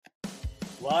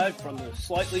Live from the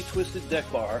slightly twisted deck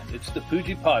bar, it's the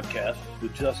Poojie Podcast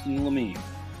with Justin Lemie.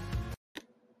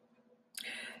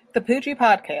 The Poojie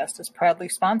Podcast is proudly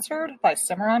sponsored by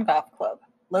Cimarron Golf Club,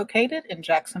 located in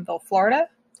Jacksonville, Florida,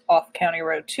 off County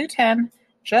Road 210,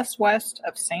 just west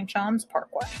of St. John's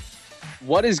Parkway.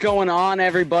 What is going on,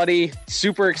 everybody?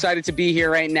 Super excited to be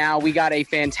here right now. We got a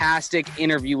fantastic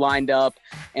interview lined up,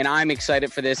 and I'm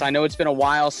excited for this. I know it's been a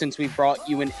while since we brought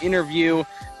you an interview,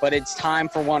 but it's time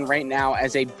for one right now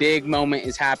as a big moment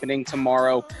is happening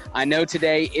tomorrow. I know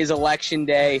today is election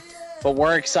day, but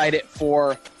we're excited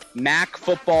for MAC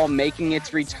football making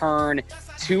its return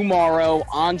tomorrow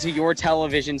onto your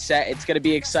television set. It's going to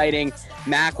be exciting.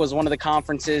 MAC was one of the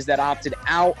conferences that opted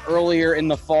out earlier in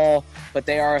the fall, but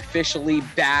they are officially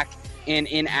back and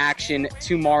in action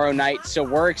tomorrow night. So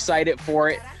we're excited for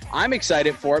it. I'm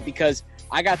excited for it because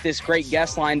I got this great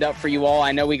guest lined up for you all.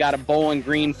 I know we got a Bowling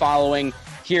Green following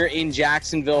here in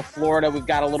Jacksonville, Florida. We've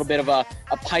got a little bit of a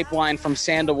pipeline from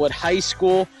Sandalwood High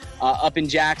School up in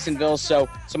Jacksonville. So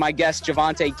my guest,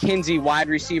 Javonte Kinsey, wide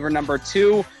receiver number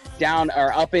 2,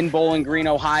 up in Bowling Green,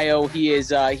 Ohio. He is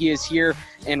here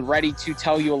and ready to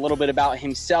tell you a little bit about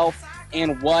himself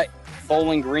and what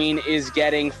Bowling Green is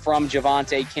getting from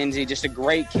Javonte Kinsey. Just a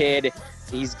great kid.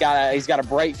 He's got a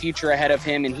bright future ahead of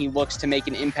him, and he looks to make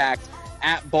an impact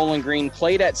at Bowling Green.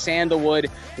 Played at Sandalwood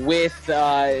with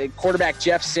quarterback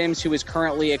Jeff Sims, who is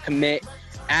currently a commit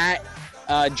at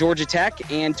Georgia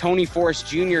Tech, and Tony Forrest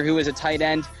Jr., who is a tight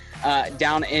end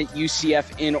down at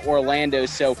UCF in Orlando.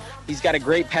 So he's got a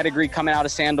great pedigree coming out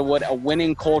of Sandalwood, a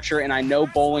winning culture, and I know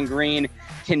Bowling Green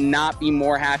cannot be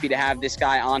more happy to have this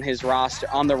guy on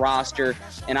the roster,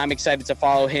 and I'm excited to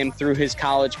follow him through his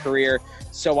college career.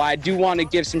 So I do want to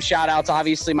give some shout-outs.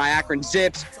 Obviously, my Akron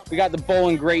Zips. We got the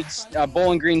Bowling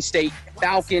Green State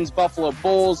Falcons, Buffalo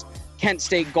Bulls, Kent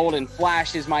State Golden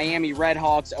Flashes, Miami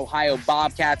Redhawks, Ohio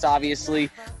Bobcats, obviously,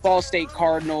 Ball State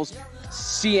Cardinals,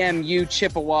 CMU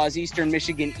Chippewas, Eastern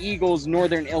Michigan Eagles,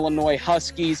 Northern Illinois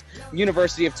Huskies,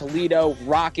 University of Toledo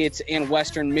Rockets, and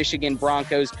Western Michigan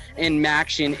Broncos. And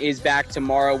MACtion is back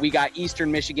tomorrow. We got Eastern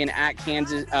Michigan at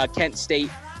Kent State,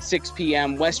 6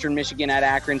 p.m., Western Michigan at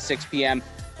Akron, 6 p.m.,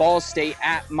 Ball State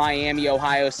at Miami,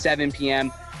 Ohio, 7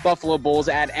 p.m., Buffalo Bulls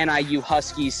at NIU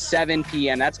Huskies, 7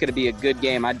 p.m. That's going to be a good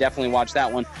game. I definitely watch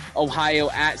that one. Ohio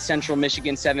at Central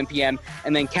Michigan, 7 p.m.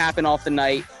 And then capping off the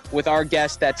night with our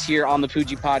guest that's here on the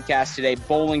Poojie Podcast today,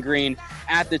 Bowling Green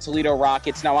at the Toledo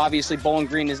Rockets. Now, obviously, Bowling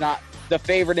Green is not the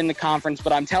favorite in the conference,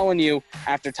 but I'm telling you,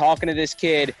 after talking to this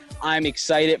kid, I'm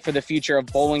excited for the future of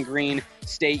Bowling Green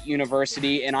State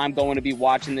University, and I'm going to be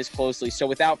watching this closely. So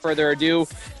without further ado,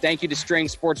 thank you to String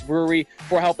Sports Brewery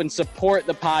for helping support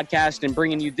the podcast and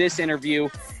bringing you this interview.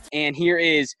 And here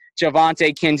is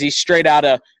Javonte Kinsey straight out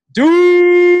of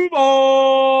Duval.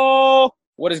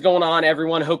 What is going on,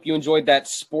 everyone? Hope you enjoyed that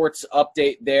sports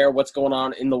update there. What's going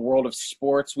on in the world of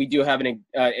sports? We do have an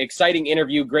exciting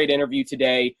interview, great interview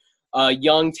today. A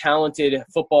young, talented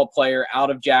football player out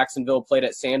of Jacksonville, played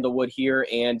at Sandalwood here,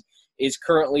 and is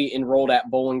currently enrolled at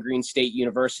Bowling Green State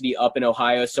University up in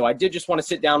Ohio. So I did just want to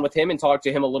sit down with him and talk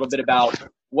to him a little bit about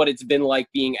what it's been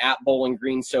like being at Bowling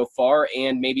Green so far,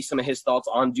 and maybe some of his thoughts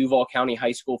on Duval County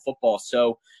High School football.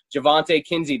 So Javonte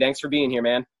Kinsey, thanks for being here,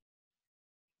 man.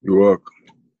 You're welcome.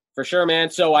 For sure, man.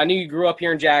 So I knew you grew up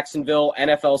here in Jacksonville,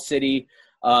 NFL City,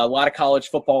 a lot of college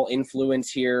football influence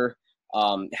here.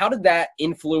 How did that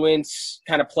influence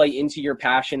kind of play into your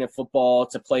passion of football,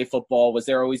 to play football? Was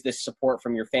there always this support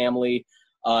from your family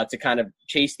to kind of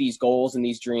chase these goals and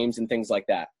these dreams and things like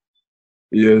that?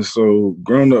 Yeah, so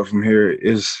growing up from here,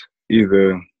 it's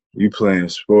either you playing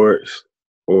sports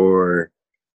or,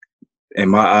 in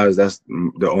my eyes, that's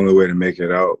the only way to make it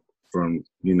out from,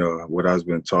 what I've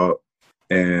been taught.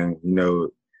 And,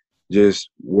 just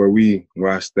where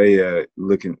I stay at,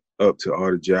 looking up to all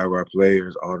the Jaguar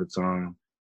players all the time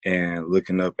and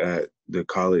looking up at the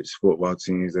college football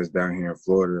teams that's down here in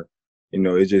Florida,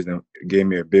 it just gave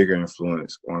me a bigger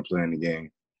influence on playing the game.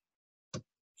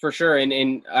 For sure.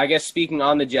 And I guess speaking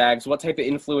on the Jags, what type of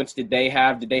influence did they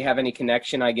have? Did they have any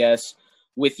connection, I guess,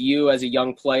 with you as a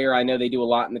young player? I know they do a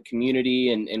lot in the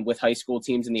community and with high school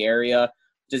teams in the area.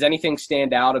 Does anything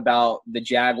stand out about the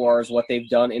Jaguars, what they've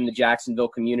done in the Jacksonville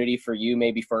community for you,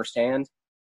 maybe firsthand?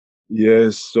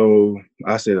 Yes, so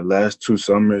I say the last 2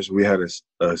 summers we had a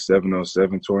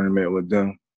 7-on-7 tournament with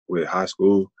them, with our high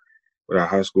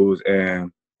schools,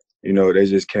 and they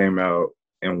just came out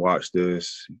and watched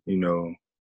us,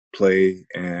 play.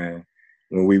 And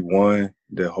when we won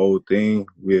the whole thing,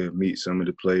 we'd meet some of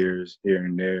the players here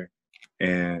and there,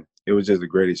 and it was just a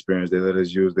great experience. They let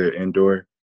us use their indoor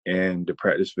and the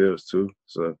practice fields too,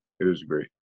 so it was great.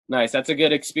 Nice. That's a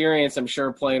good experience, I'm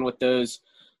sure, playing with those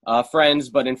friends,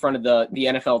 but in front of the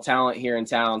NFL talent here in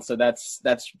town. So that's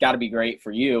got to be great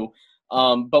for you.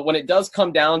 But when it does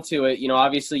come down to it,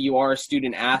 obviously you are a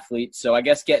student athlete. So I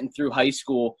guess getting through high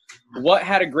school, what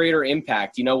had a greater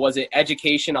impact? Was it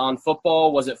education on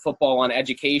football? Was it football on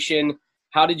education?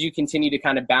 How did you continue to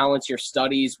kind of balance your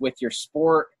studies with your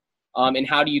sport? And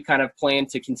how do you kind of plan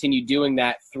to continue doing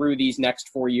that through these next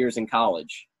 4 years in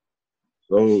college?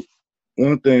 So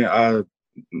one thing I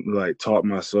taught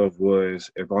myself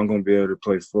was if I'm gonna be able to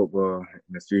play football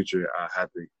in the future, I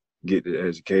have to get the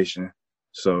education.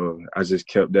 So I just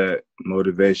kept that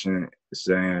motivation,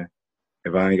 saying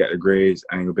if I ain't got the grades,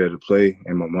 I ain't gonna be able to play.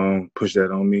 And my mom pushed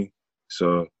that on me,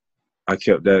 so I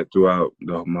kept that throughout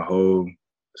my whole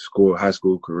high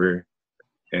school career.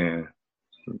 And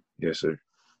yes, sir.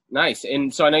 Nice.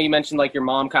 And so I know you mentioned your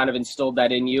mom kind of instilled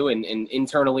that in you and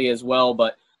internally as well,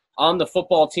 but on the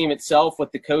football team itself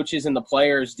with the coaches and the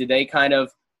players, did they kind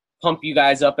of pump you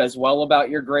guys up as well about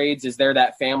your grades? Is there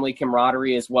that family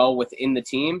camaraderie as well within the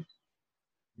team?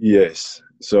 Yes.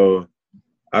 So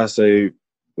I say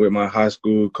with my high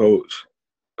school coach,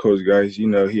 Coach Geis,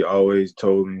 he always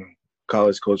told me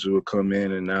college coaches would come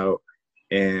in and out,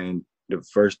 and the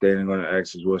first thing they're going to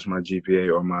ask is what's my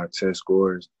GPA or my test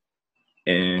scores.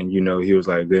 And, he was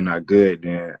like, they're not good,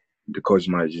 then the coach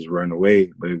might just run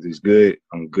away. But if it's good,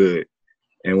 I'm good.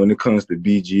 And when it comes to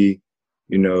BG,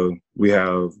 we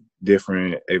have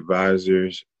different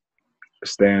advisors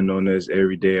stand on us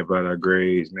every day about our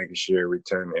grades, making sure we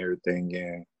turn everything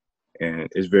in. And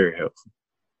it's very helpful.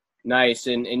 Nice.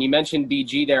 And you mentioned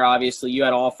BG there. Obviously, you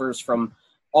had offers from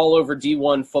all over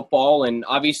D1 football, and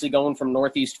obviously going from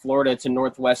Northeast Florida to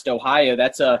Northwest Ohio,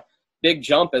 that's a big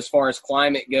jump as far as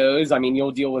climate goes. I mean,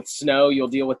 you'll deal with snow, you'll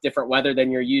deal with different weather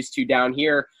than you're used to down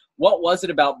here. What was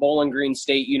it about Bowling Green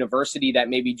State University that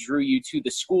maybe drew you to the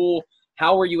school?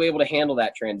 How were you able to handle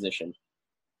that transition?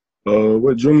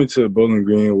 What drew me to Bowling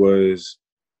Green was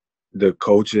the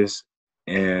coaches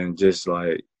and just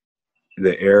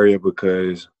the area,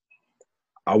 because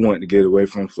I wanted to get away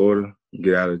from Florida,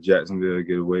 get out of Jacksonville,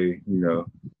 get away,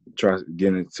 try to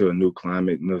get into a new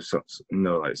climate,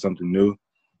 something new.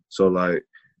 So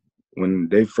when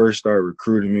they first started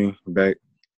recruiting me back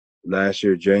last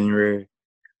year, January,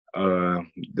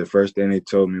 the first thing they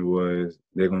told me was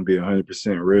they're going to be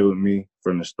 100% real with me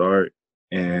from the start.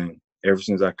 And ever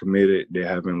since I committed, they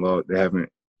haven't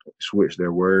switched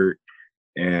their word.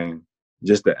 And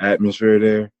just the atmosphere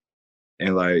there.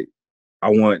 And I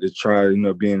wanted to try,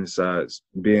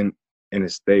 being in a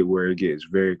state where it gets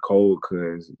very cold,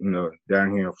 because,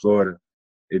 down here in Florida,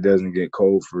 it doesn't get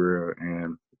cold for real.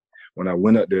 And when I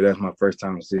went up there, that's my first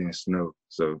time seeing snow.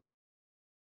 So,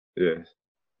 yeah.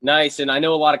 Nice. And I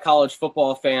know a lot of college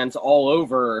football fans all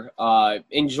over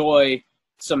enjoy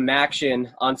some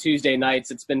MACtion on Tuesday nights.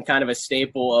 It's been kind of a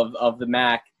staple of the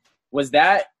MAC. Was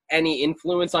that any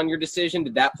influence on your decision?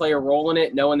 Did that play a role in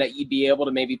it, knowing that you'd be able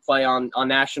to maybe play on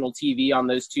national TV on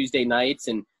those Tuesday nights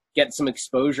and get some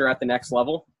exposure at the next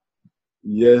level?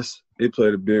 Yes, it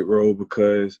played a big role,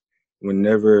 because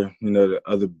whenever, the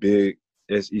other big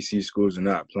SEC schools are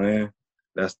not playing,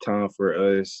 that's time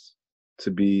for us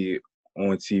to be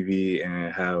on TV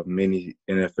and have many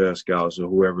NFL scouts or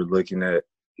whoever looking at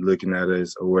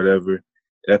us or whatever.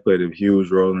 That played a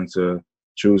huge role into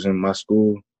choosing my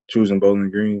school, choosing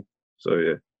Bowling Green. So,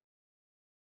 yeah.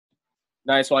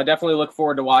 Nice. Well, I definitely look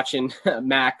forward to watching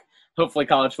MAC. Hopefully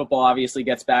college football obviously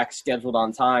gets back scheduled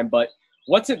on time. But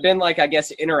what's it been like, I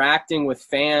guess, interacting with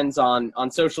fans on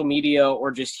social media,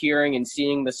 or just hearing and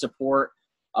seeing the support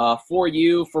for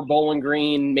you, for Bowling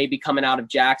Green, maybe coming out of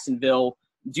Jacksonville?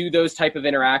 Do those type of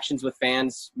interactions with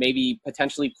fans maybe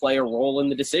potentially play a role in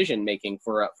the decision making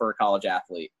for a college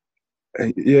athlete?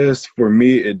 Yes, for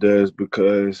me it does,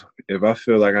 because if I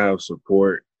feel like I have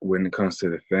support when it comes to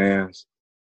the fans,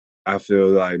 I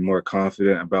feel more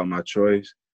confident about my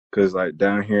choice. Because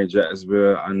down here in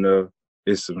Jacksonville, I know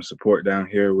it's some support down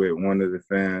here with one of the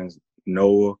fans,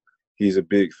 Noah. He's a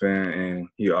big fan, and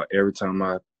every time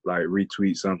I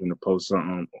retweet something or post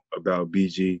something about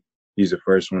BG, he's the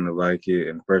first one to like it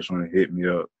and the first one to hit me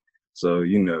up. So,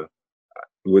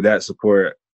 with that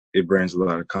support, it brings a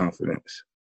lot of confidence,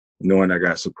 knowing I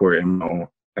got support in my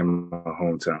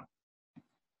hometown.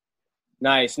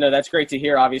 Nice. No, that's great to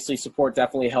hear. Obviously, support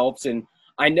definitely helps. And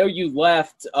I know you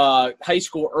left high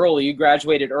school early. You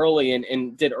graduated early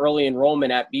and did early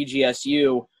enrollment at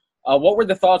BGSU. What were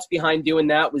the thoughts behind doing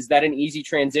that? Was that an easy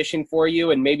transition for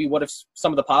you? And maybe what have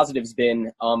some of the positives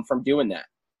been from doing that?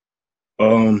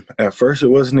 At first, it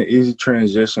wasn't an easy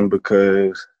transition,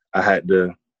 because I had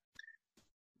to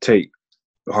take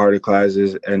harder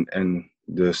classes and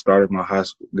the start of my high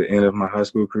school, the end of my high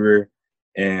school career,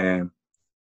 and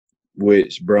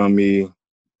which brought me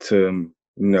to,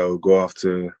 go off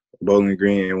to Bowling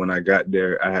Green. And when I got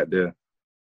there, I had to,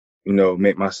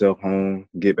 make myself home,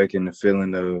 get back in the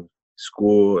feeling of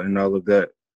school and all of that,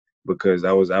 because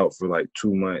I was out for like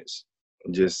 2 months,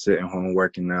 just sitting home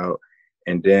working out.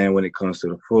 And then when it comes to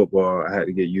the football, I had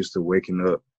to get used to waking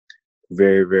up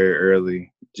very, very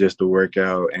early just to work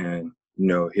out and,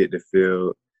 hit the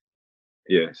field.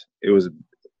 Yes, it was.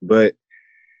 But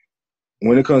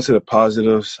when it comes to the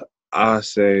positives, I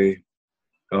say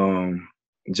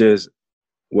just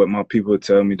what my people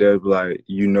tell me, they're like,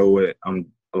 what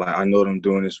I know what I'm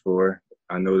doing this for.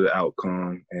 I know the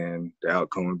outcome, and the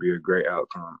outcome will be a great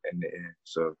outcome in the end.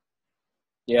 So,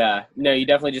 yeah, no, you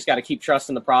definitely just got to keep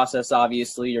trusting the process.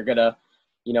 Obviously, you're going to,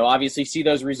 obviously see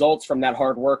those results from that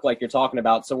hard work like you're talking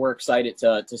about. So we're excited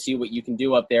to see what you can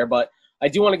do up there. But I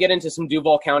do want to get into some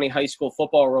Duval County high school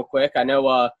football real quick. I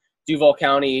know Duval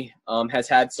County has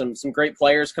had some great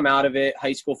players come out of it,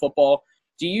 high school football.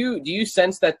 Do you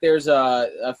sense that there's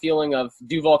a feeling of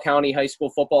Duval County high school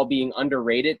football being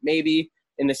underrated maybe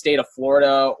in the state of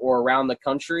Florida or around the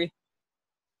country?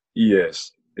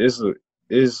 Yes,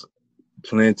 it's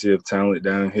plenty of talent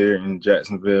down here in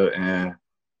Jacksonville, and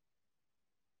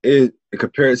it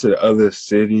compared to the other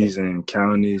cities and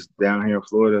counties down here in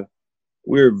Florida,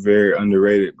 we're very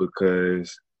underrated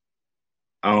because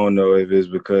I don't know if it's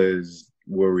because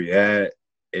where we at,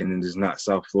 and it's not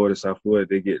South Florida. South Florida,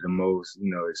 they get the most,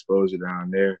 exposure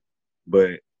down there.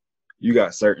 But you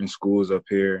got certain schools up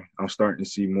here. I'm starting to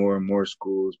see more and more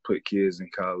schools put kids in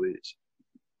college,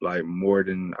 like more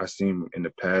than I've seen in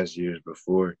the past years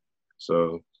before.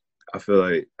 So I feel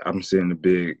like I'm seeing a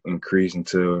big increase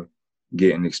into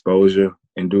getting exposure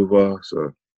in Duval.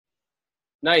 So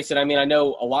nice. And I mean, I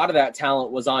know a lot of that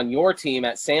talent was on your team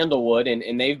at Sandalwood,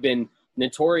 and they've been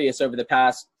notorious over the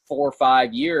past 4 or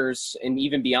 5 years, and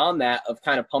even beyond that, of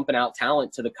kind of pumping out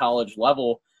talent to the college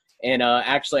level. And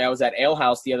actually, I was at Ale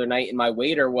House the other night, and my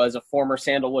waiter was a former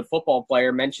Sandalwood football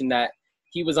player, mentioned that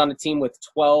he was on a team with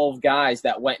 12 guys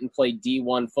that went and played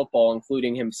D1 football,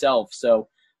 including himself. So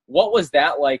what was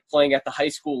that like, playing at the high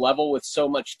school level with so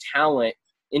much talent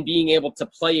and being able to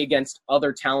play against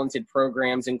other talented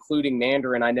programs, including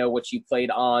Mandarin? I know what you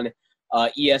played on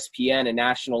ESPN, a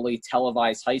nationally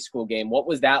televised high school game. What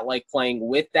was that like, playing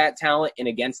with that talent and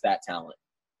against that talent?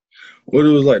 What it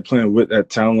was like playing with that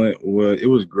talent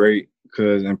was great,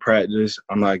 because in practice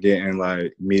I'm not getting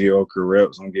like mediocre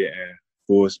reps. I'm getting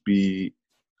full speed,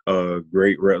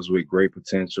 great reps with great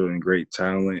potential and great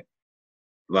talent.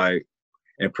 Like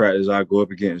in practice, I go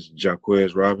up against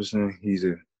Jaquez Robinson.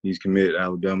 He's committed to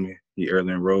Alabama. He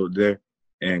early enrolled there.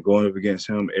 And going up against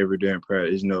him every day in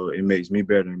practice, it makes me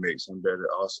better and makes him better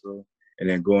also. And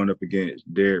then going up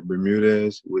against Derek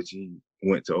Bermudez, which he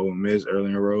went to Ole Miss early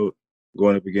enrolled,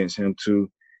 going up against him too,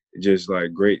 just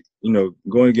like great,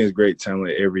 going against great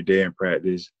talent every day in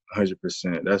practice,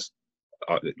 100%. That's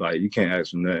like, you can't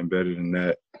ask for nothing better than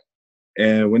that.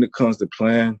 And when it comes to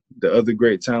playing the other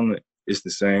great talent, it's the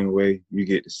same way. You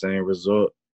get the same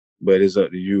result, but it's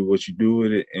up to you what you do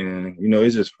with it. And,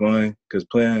 it's just fun, because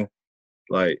playing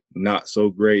like not so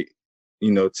great,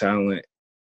 talent,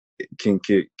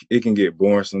 it can get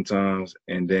boring sometimes.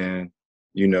 And then,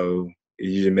 you're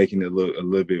just making it look a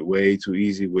little bit way too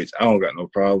easy, which I don't got no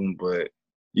problem. But,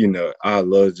 I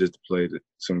love just to play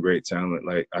some great talent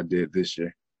like I did this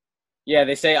year. Yeah,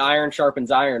 they say iron sharpens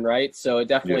iron, right? So it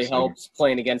definitely helps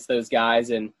playing against those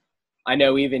guys. And I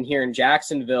know even here in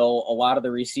Jacksonville, a lot of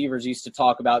the receivers used to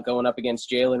talk about going up against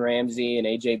Jalen Ramsey and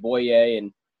A.J. Boye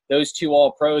and those two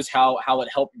all-pros, how it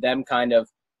helped them kind of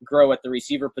grow at the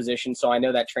receiver position. So I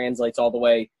know that translates all the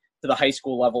way to the high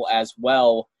school level as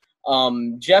well.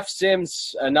 Jeff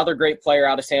Sims, another great player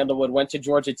out of Sandalwood, went to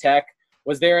Georgia Tech.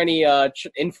 Was there any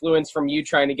influence from you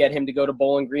trying to get him to go to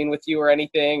Bowling Green with you or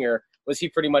anything, or was he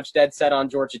pretty much dead set on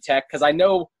Georgia Tech? Because I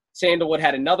know Sandalwood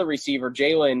had another receiver,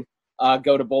 Jalen,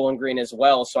 go to Bowling Green as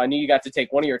well. So I knew you got to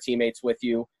take one of your teammates with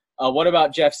you. What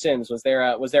about Jeff Sims? Was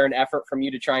there an effort from you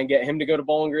to try and get him to go to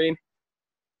Bowling Green?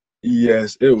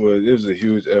 Yes, it was. It was a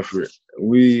huge effort.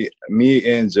 Me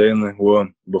and Jalen, well,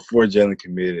 before Jalen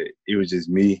committed, it was just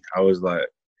me. I was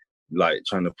like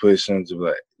trying to push him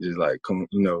to come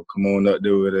on up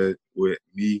there with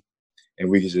me, and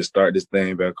we could just start this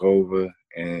thing back over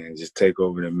and just take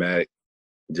over the MAC,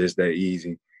 just that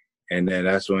easy. And then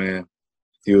that's when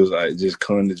he was like, just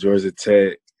come to Georgia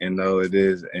Tech and all it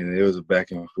is, and it was a back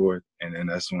and forth. And then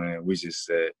that's when we just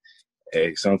said,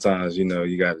 hey, sometimes,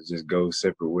 you got to just go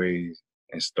separate ways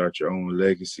and start your own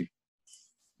legacy.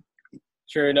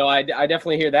 Sure. No, I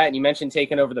definitely hear that. And you mentioned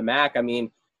taking over the MAC. I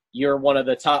mean, you're one of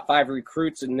the top 5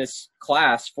 recruits in this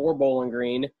class for Bowling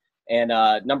Green and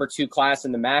number 2 class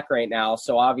in the MAC right now.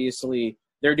 So obviously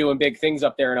they're doing big things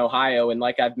up there in Ohio. And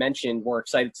like I've mentioned, we're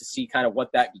excited to see kind of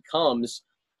what that becomes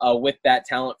with that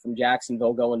talent from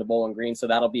Jacksonville going to Bowling Green. So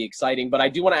that'll be exciting. But I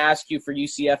do want to ask you, for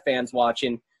UCF fans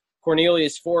watching,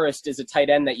 Cornelius Forrest is a tight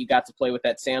end that you got to play with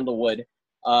at Sandalwood.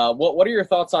 What are your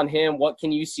thoughts on him? What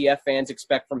can UCF fans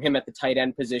expect from him at the tight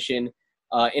end position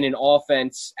in an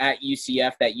offense at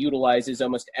UCF that utilizes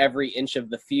almost every inch of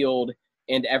the field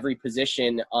and every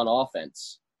position on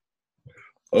offense?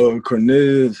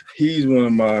 Cornelius, he's one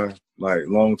of my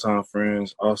longtime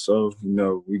friends. Also,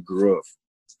 we grew up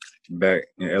back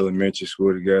in elementary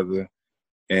school together,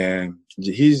 and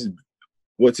he's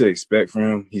what to expect from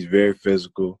him. He's very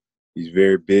physical. He's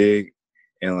very big,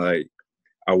 and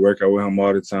I work out with him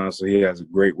all the time, so he has a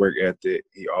great work ethic.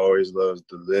 He always loves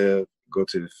to live, go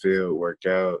to the field, work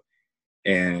out,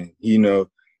 and he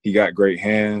got great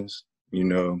hands. He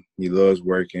loves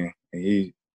working, and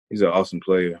he's an awesome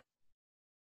player.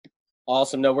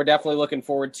 Awesome. No, we're definitely looking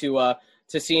forward to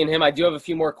seeing him. I do have a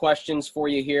few more questions for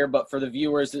you here, but for the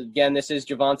viewers, again, this is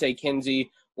Javonte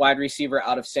Kinsey, wide receiver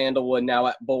out of Sandalwood, now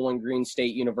at Bowling Green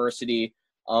State University.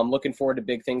 Looking forward to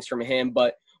big things from him.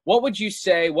 But what would you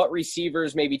say, what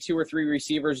receivers, maybe 2 or 3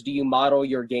 receivers, do you model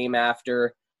your game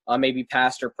after, maybe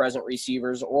past or present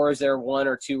receivers? Or is there 1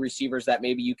 or 2 receivers that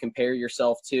maybe you compare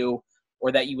yourself to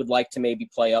or that you would like to maybe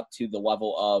play up to the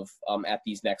level of at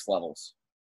these next levels?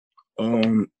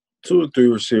 2 or 3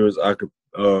 receivers I could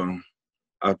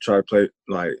I try to play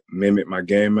mimic my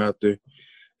game after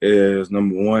is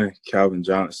number 1, Calvin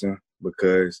Johnson,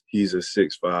 because he's a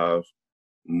 6'5",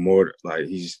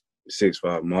 he's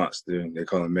 6'5" monster. They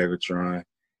call him Megatron.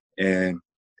 And,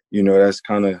 that's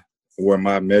kind of where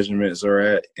my measurements are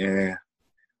at. And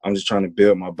I'm just trying to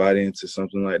build my body into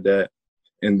something like that.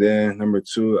 And then number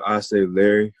 2, I say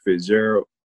Larry Fitzgerald,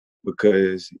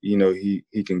 because,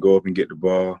 he can go up and get the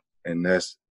ball, and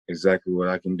that's exactly what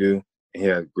I can do. And he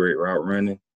has great route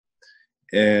running.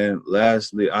 And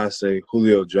lastly, I say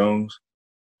Julio Jones,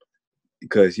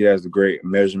 because he has the great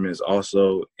measurements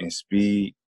also and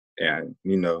speed. And,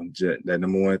 that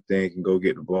number 1 thing, can go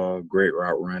get the ball, great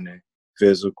route running,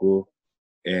 physical,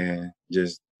 and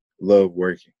just love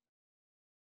working.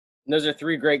 And those are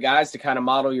 3 great guys to kind of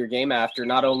model your game after,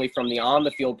 not only from the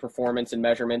on-the-field performance and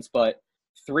measurements, but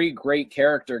 3 great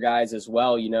character guys as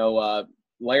well.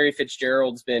 Larry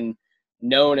Fitzgerald's been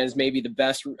known as maybe the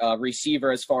best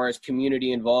receiver as far as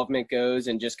community involvement goes,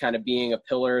 and just kind of being a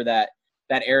pillar that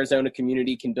Arizona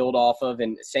community can build off of.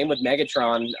 And same with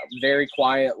Megatron, very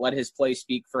quiet, let his play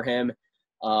speak for him.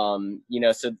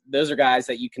 So those are guys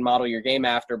that you can model your game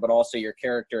after, but also your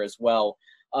character as well.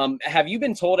 Have you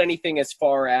been told anything as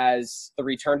far as the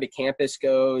return to campus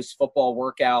goes, football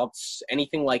workouts,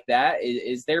 anything like that?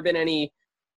 Is there been anything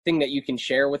that you can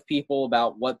share with people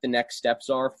about what the next steps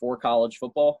are for college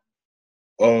football?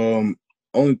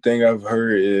 Only thing I've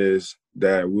heard is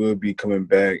that we'll be coming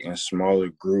back in smaller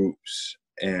groups,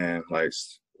 and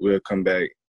we'll come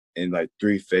back in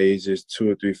 3 phases,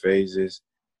 2 or 3 phases,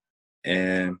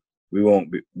 and we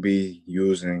won't be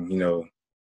using,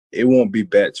 it won't be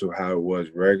back to how it was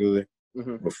regular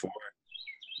before.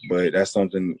 But that's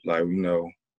something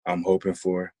I'm hoping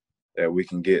for, that we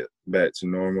can get back to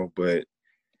normal. But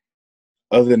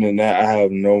other than that, I have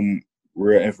no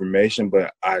real information,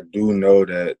 but I do know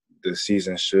that the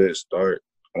season should start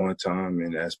on time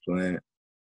and as planned.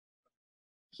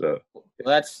 So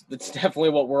that's definitely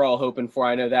what we're all hoping for.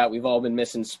 I know that we've all been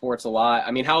missing sports a lot.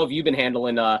 I mean, how have you been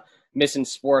handling missing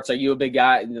sports? Are you a big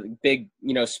guy,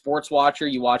 sports watcher?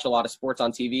 You watch a lot of sports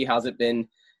on TV. How's it been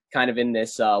kind of in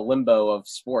this limbo of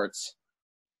sports?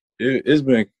 It's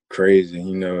been crazy.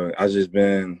 I just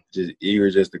been eager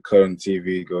just to cut on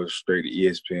TV, go straight to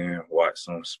ESPN, watch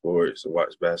some sports,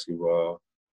 watch basketball.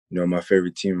 My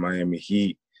favorite team, Miami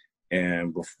Heat.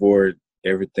 And before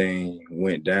everything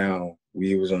went down,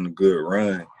 we was on a good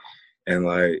run. And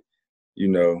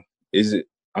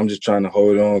I'm just trying to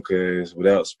hold on, because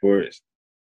without sports,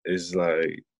 it's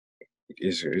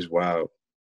wild.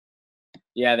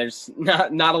 Yeah, there's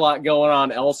not a lot going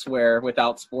on elsewhere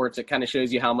without sports. It kind of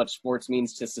shows you how much sports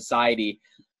means to society.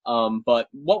 But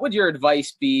what would your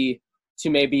advice be to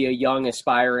maybe a young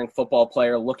aspiring football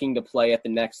player looking to play at the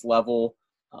next level?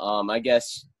 I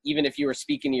guess even if you were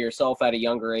speaking to yourself at a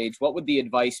younger age, what would the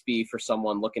advice be for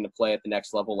someone looking to play at the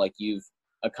next level like you've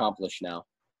accomplished now?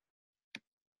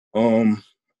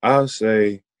 I'll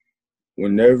say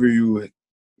whenever you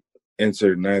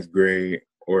enter 9th grade,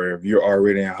 or if you're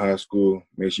already in high school,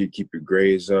 make sure you keep your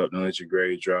grades up. Don't let your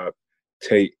grades drop.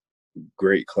 Take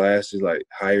great classes, like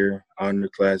higher honor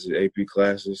classes, AP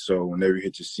classes. So whenever you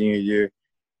hit your senior year,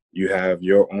 you have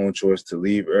your own choice to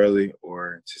leave early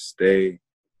or to stay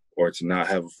or to not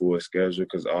have a full schedule,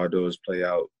 because all those play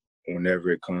out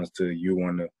whenever it comes to you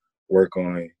want to work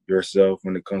on yourself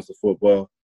when it comes to football.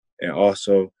 And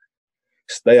also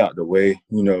stay out the way,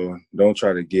 don't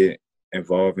try to get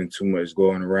involved in too much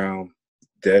going around.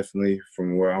 Definitely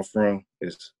from where I'm from,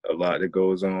 it's a lot that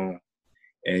goes on.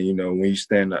 And, when you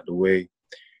stand out the way,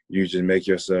 you just make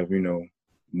yourself,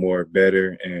 more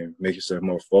better and make yourself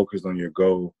more focused on your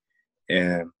goal.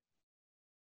 And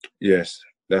yes,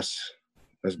 that's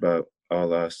about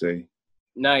all I say.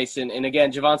 Nice. And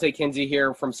again, Javonte Kinsey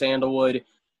here from Sandalwood,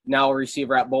 now a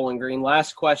receiver at Bowling Green.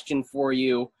 Last question for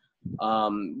you.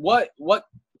 What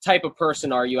type of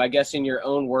person are you? I guess in your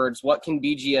own words, what can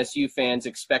BGSU fans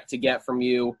expect to get from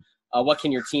you? What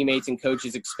can your teammates and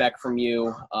coaches expect from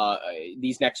you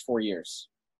these next 4 years?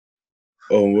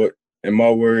 What in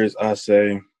my words, I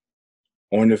say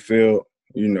on the field,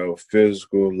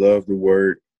 physical, love the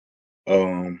work,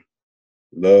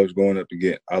 loves going up to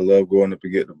get. I love going up to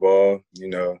get the ball.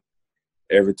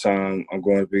 Every time I'm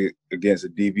going up against a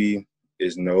DB,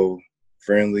 it's no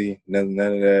friendly, none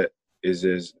of that. It's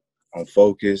just I'm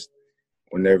focused.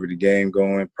 Whenever the game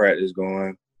going, practice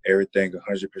going, everything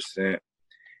 100%.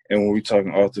 And when we're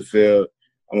talking off the field,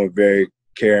 I'm a very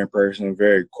caring person,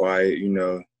 very quiet.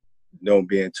 Don't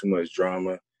be in too much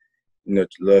drama.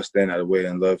 Love staying out of the way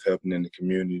and love helping in the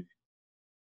community.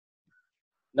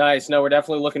 Nice. No, we're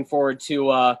definitely looking forward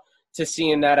to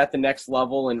seeing that at the next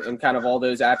level and kind of all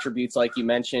those attributes like you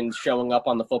mentioned showing up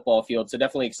on the football field. So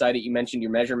definitely excited. You mentioned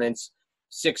your measurements,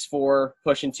 6'4",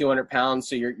 pushing 200 pounds.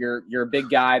 So you're a big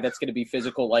guy that's going to be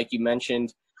physical, like you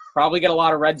mentioned. Probably get a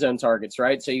lot of red zone targets,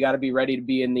 right? So you got to be ready to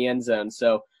be in the end zone.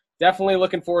 So definitely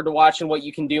looking forward to watching what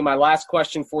you can do. My last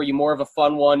question for you, more of a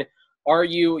fun one.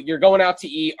 You're going out to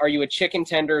eat. Are you a chicken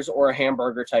tenders or a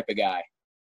hamburger type of guy?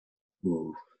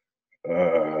 Ooh.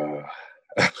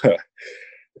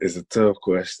 It's a tough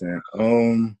question.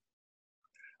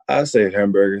 I'd say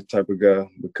hamburger type of guy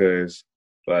because,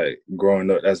 like,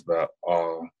 growing up, that's about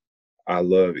all I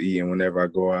love eating whenever I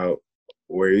go out.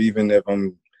 Or even if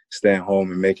I'm staying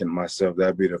home and making it myself,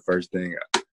 that'd be the first thing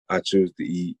I choose to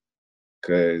eat.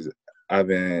 Because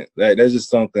that's just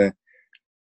something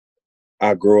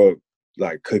I grew up,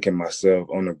 like, cooking myself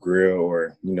on the grill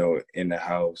or, in the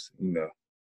house,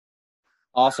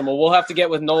 Awesome. Well, we'll have to get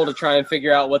with Noel to try and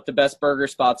figure out what the best burger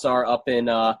spots are up in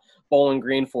Bowling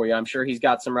Green for you. I'm sure he's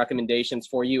got some recommendations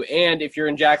for you. And if you're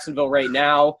in Jacksonville right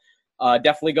now,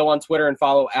 definitely go on Twitter and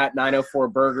follow at 904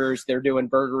 Burgers. They're doing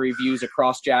burger reviews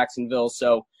across Jacksonville,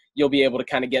 so you'll be able to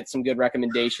kind of get some good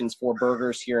recommendations for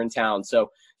burgers here in town.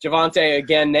 So, Javonte,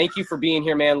 again, thank you for being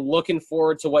here, man. Looking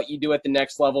forward to what you do at the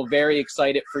next level. Very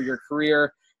excited for your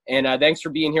career. And thanks for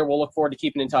being here. We'll look forward to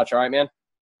keeping in touch. All right, man?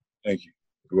 Thank you.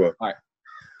 You're welcome. All right.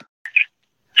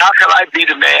 How can I be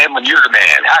the man when you're the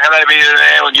man? How can I be the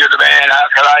man when you're the man? How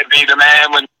can I be the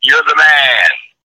man when you're the man?